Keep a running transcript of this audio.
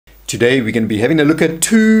Today we're going to be having a look at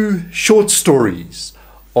two short stories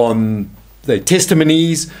on the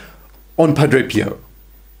testimonies on Padre Pio.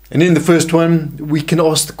 And in the first one we can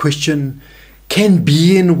ask the question, can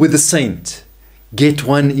being with a saint get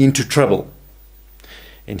one into trouble?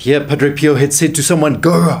 And here Padre Pio had said to someone,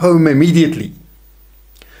 go home immediately.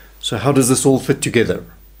 So how does this all fit together?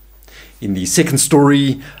 In the second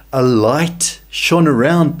story, a light shone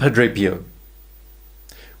around Padre Pio.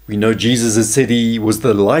 We know Jesus has said he was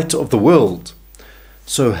the light of the world.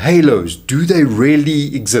 So halos, do they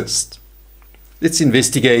really exist? Let's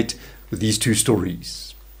investigate with these two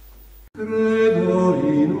stories.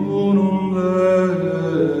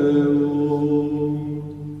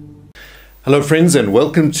 Hello friends, and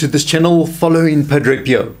welcome to this channel following Padre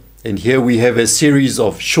Pio. And here we have a series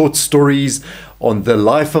of short stories on the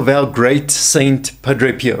life of our great saint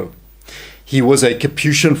Padre Pio. He was a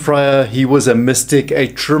Capuchin friar, he was a mystic,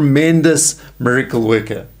 a tremendous miracle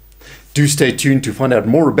worker. Do stay tuned to find out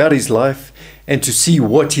more about his life and to see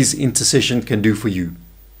what his intercession can do for you.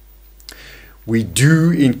 We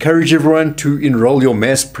do encourage everyone to enroll your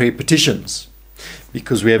Mass prayer petitions,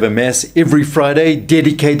 because we have a Mass every Friday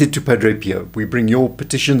dedicated to Padre Pio. We bring your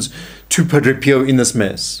petitions to Padre Pio in this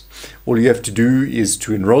Mass. All you have to do is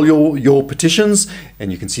to enroll your petitions,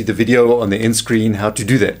 and you can see the video on the end screen how to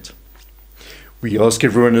do that. We ask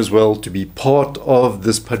everyone as well to be part of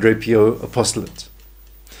this Padre Pio apostolate.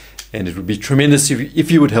 And it would be tremendous if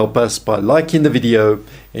you would help us by liking the video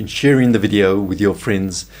and sharing the video with your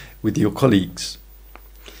friends, with your colleagues.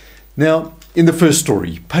 Now, in the first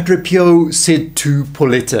story, Padre Pio said to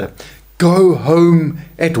Paulette, go home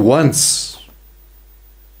at once.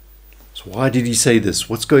 So why did he say this?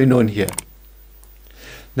 What's going on here?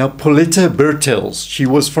 Now, Paulette Bertels, she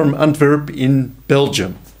was from Antwerp in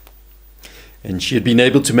Belgium. And she had been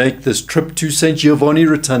able to make this trip to San Giovanni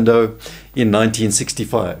Rotondo in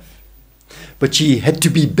 1965. But she had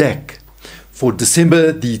to be back for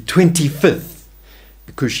December the 25th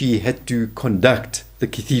because she had to conduct the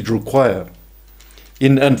cathedral choir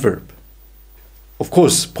in Antwerp. Of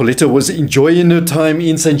course, Paulette was enjoying her time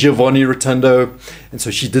in San Giovanni Rotondo, and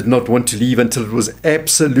so she did not want to leave until it was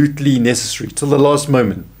absolutely necessary, till the last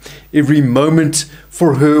moment. Every moment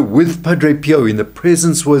for her with Padre Pio, in the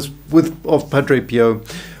presence of Padre Pio,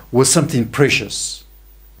 was something precious.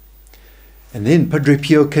 And then Padre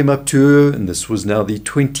Pio came up to her, and this was now the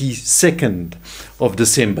 22nd of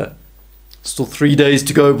December. Still 3 days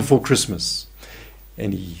to go before Christmas.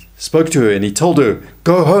 And he spoke to her and he told her,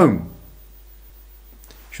 go home.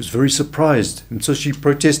 She was very surprised, and so she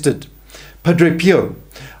protested, Padre Pio,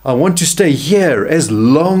 I want to stay here as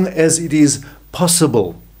long as it is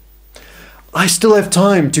possible. I still have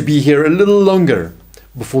time to be here a little longer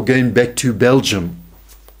before going back to Belgium.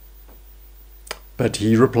 But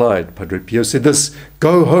he replied, Padre Pio said this,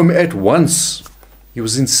 go home at once. He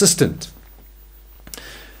was insistent.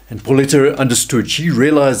 And Paulette understood. She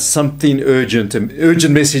realized something urgent, an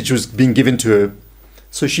urgent message was being given to her.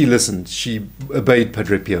 So she listened. She obeyed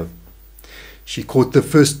Padre Pio. She caught the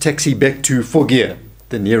first taxi back to Foggia,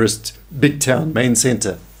 the nearest big town, main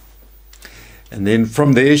center. And then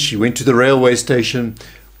from there she went to the railway station,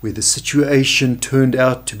 where the situation turned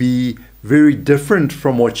out to be very different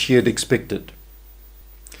from what she had expected.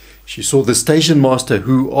 She saw the station master,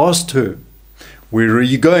 who asked her, where are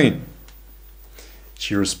you going?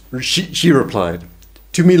 She replied,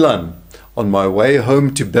 to Milan, on my way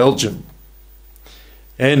home to Belgium.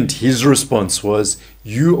 And his response was,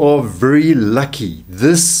 you are very lucky.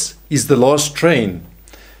 This is the last train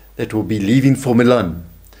that will be leaving for Milan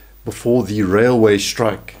before the railway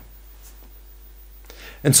strike.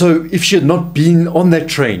 And so if she had not been on that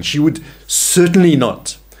train, she would certainly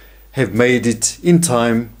not have made it in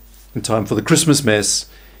time for the Christmas Mass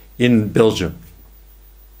in Belgium.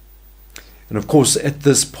 And of course, at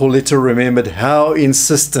this, Paulette remembered how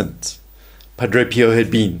insistent Padre Pio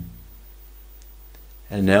had been.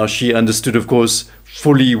 And now she understood, of course,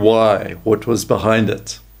 fully why, what was behind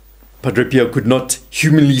it. Padre Pio could not,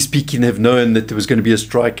 humanly speaking, have known that there was going to be a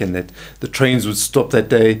strike and that the trains would stop that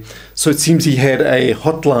day. So it seems he had a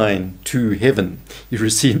hotline to heaven. He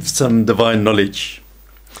received some divine knowledge.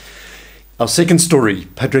 Our second story,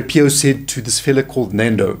 Padre Pio said to this fellow called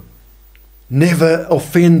Nando, never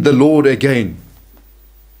offend the Lord again.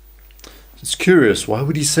 It's curious, why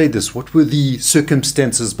would he say this? What were the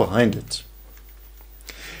circumstances behind it?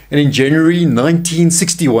 And in January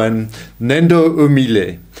 1961, Nando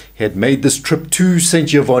Umile had made this trip to San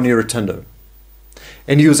Giovanni Rotondo.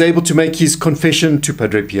 And he was able to make his confession to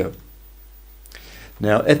Padre Pio.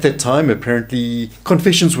 Now, at that time, apparently,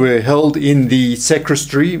 confessions were held in the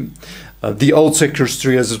sacristy, the old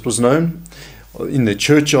sacristy as it was known, in the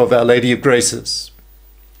Church of Our Lady of Graces.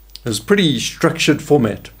 It was a pretty structured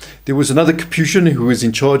format. There was another Capuchin who was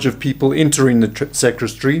in charge of people entering the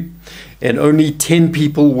sacristy, and only 10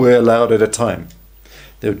 people were allowed at a time.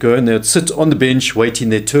 They would go and they would sit on the bench waiting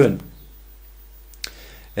their turn.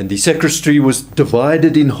 And the sacristy was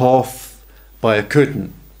divided in half by a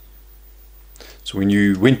curtain. So when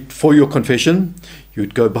you went for your confession, you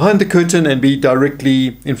would go behind the curtain and be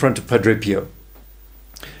directly in front of Padre Pio.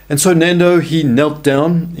 And so Nando, he knelt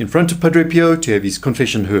down in front of Padre Pio to have his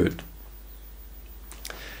confession heard.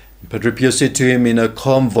 And Padre Pio said to him in a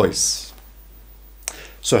calm voice,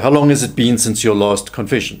 "So how long has it been since your last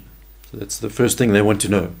confession?" So that's the first thing they want to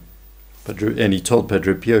know. And he told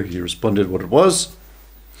Padre Pio, he responded what it was.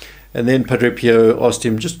 And then Padre Pio asked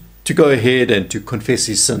him just to go ahead and to confess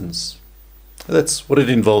his sins. That's what it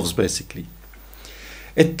involves basically.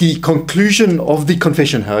 At the conclusion of the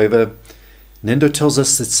confession, however, Nando tells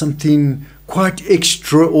us that something quite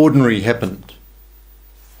extraordinary happened.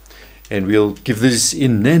 And we'll give this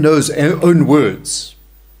in Nando's own words.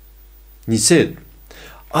 He said,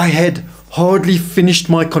 "I had hardly finished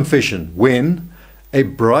my confession when a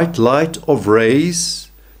bright light of rays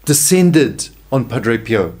descended on Padre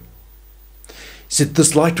Pio." He said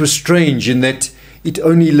this light was strange in that it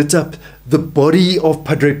only lit up the body of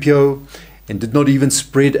Padre Pio and did not even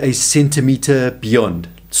spread a centimeter beyond.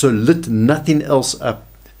 So lit nothing else up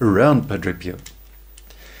around Padre Pio.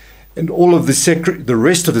 And all of the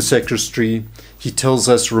rest of the sacristy, he tells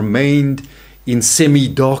us, remained in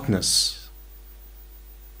semi-darkness.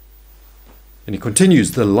 And he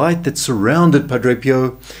continues, the light that surrounded Padre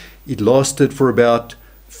Pio, it lasted for about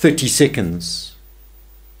 30 seconds.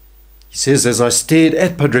 He says, as I stared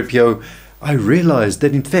at Padre Pio, I realized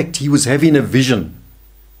that in fact he was having a vision.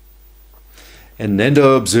 And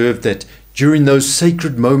Nando observed that during those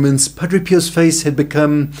sacred moments, Padre Pio's face had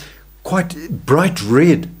become quite bright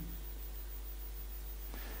red.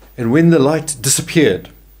 And when the light disappeared,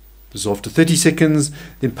 it was after 30 seconds,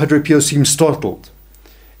 then Padre Pio seemed startled,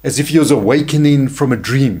 as if he was awakening from a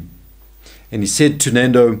dream. And he said to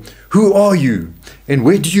Nando, "Who are you? And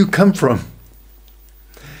where do you come from?"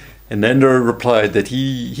 And Nando replied that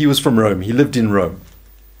he was from Rome. He lived in Rome.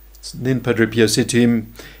 Then Padre Pio said to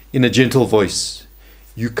him in a gentle voice,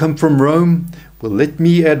 "You come from Rome? Well, let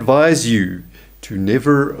me advise you to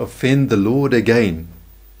never offend the Lord again."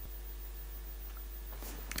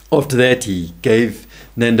 After that, he gave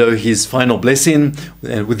Nando his final blessing,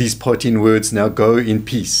 and with these parting words, "Now go in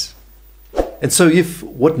peace." And so if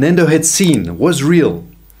what Nando had seen was real,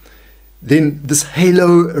 then this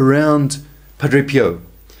halo around Padre Pio,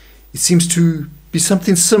 it seems to be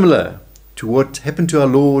something similar to what happened to our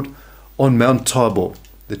Lord on Mount Tabor,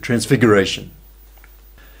 the Transfiguration.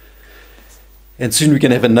 And soon we're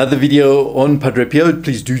going to have another video on Padre Pio.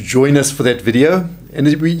 Please do join us for that video. And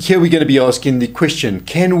here we're going to be asking the question,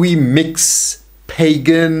 can we mix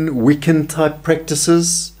pagan, Wiccan type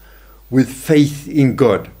practices with faith in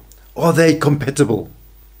God? Are they compatible?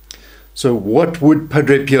 So what would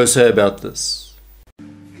Padre Pio say about this?